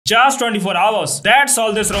Just 24 hours. That's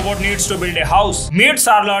all this robot needs to build a house. Meet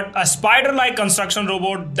Charlotte, a spider-like construction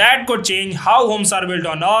robot that could change how homes are built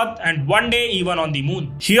on Earth and one day even on the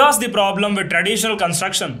moon. Here's the problem with traditional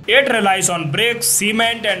construction. It relies on bricks,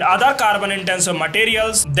 cement and other carbon-intensive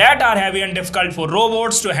materials that are heavy and difficult for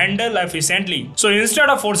robots to handle efficiently. So instead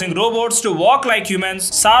of forcing robots to walk like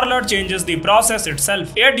humans, Charlotte changes the process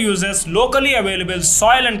itself. It uses locally available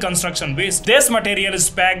soil and construction waste. This material is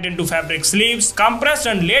packed into fabric sleeves, compressed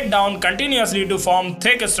and laid down continuously to form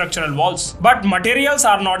thick structural walls. But materials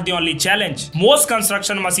are not the only challenge. Most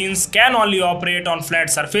construction machines can only operate on flat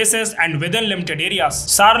surfaces and within limited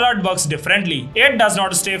areas. Charlotte works differently. It does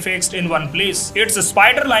not stay fixed in one place. Its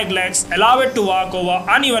spider-like legs allow it to walk over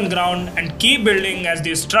uneven ground and keep building as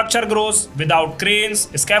the structure grows without cranes,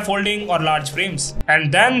 scaffolding or large frames.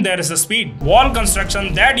 And then there is the speed. Wall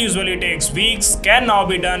construction that usually takes weeks can now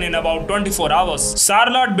be done in about 24 hours.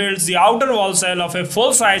 Charlotte builds the outer wall cell of a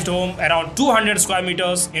full-sized home around 200 square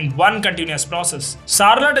meters in one continuous process.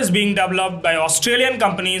 Charlotte is being developed by Australian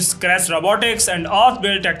companies Crest Robotics and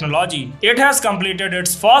Earth-Built Technology. It has completed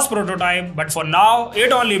its first prototype, but for now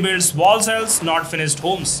it only builds wall cells, not finished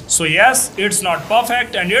homes. So yes, it's not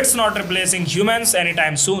perfect and it's not replacing humans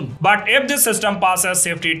anytime soon. But if this system passes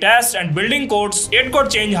safety tests and building codes, it could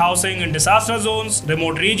change housing in disaster zones,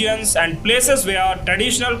 remote regions and places where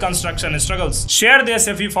traditional construction struggles. Share this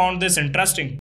if you found this interesting.